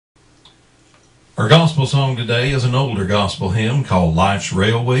Our gospel song today is an older gospel hymn called Life's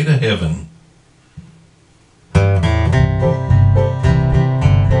Railway to Heaven.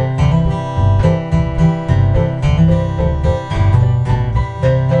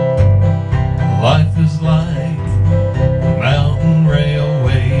 Life is like a mountain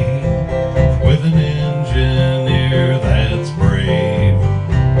railway with an engineer that's brave.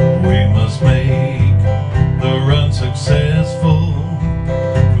 We must make the run successful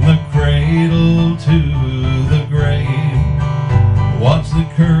from the cradle to the grave. Watch the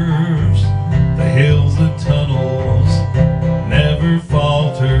curves, the hills, the tunnels, never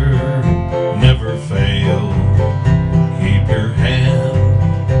falter, never fail. Keep your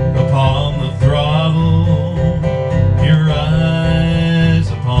hand upon the throttle, your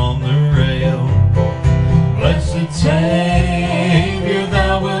eyes upon the rail. Blessed Savior,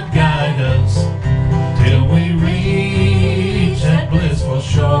 thou wilt guide us till we reach that blissful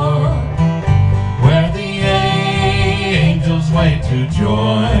shore, where the angels wait to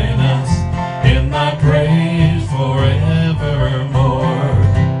join us in thy praise forevermore.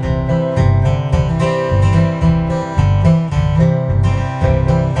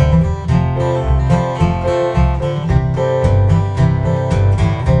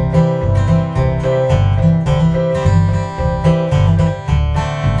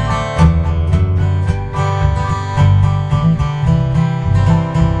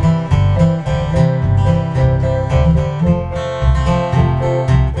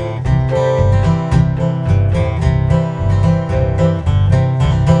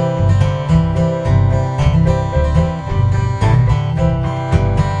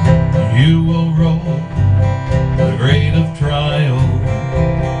 You will roll the grade of trial,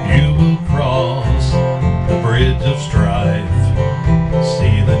 you will cross the bridge of strife.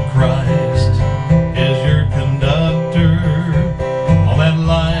 See that Christ is your conductor on that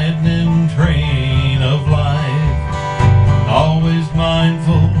lightning train of life. Always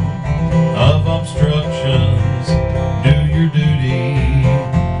mindful of obstructions, do your duty,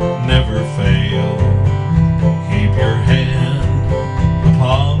 never fail. Keep your hand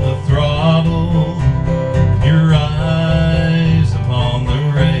upon the throttle, your eyes upon the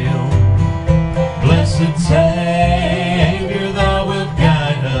rail. Blessed Savior, thou wilt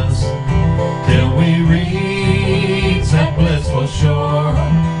guide us till we reach that blissful shore,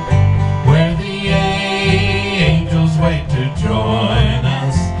 where the angels wait to join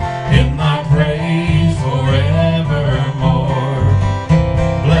us in thy praise forevermore.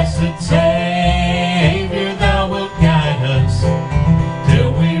 Blessed Savior, thou wilt guide us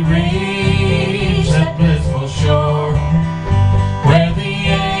till we reach that blissful shore, where the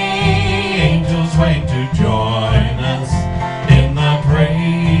angels wait to join us in thy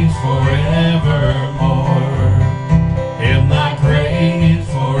praise forevermore. In thy praise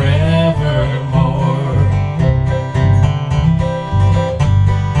forevermore.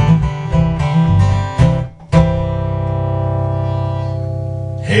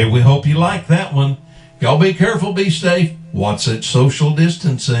 Hey, we hope you like that one. Y'all be careful, be safe. Watch that social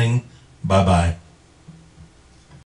distancing. Bye-bye.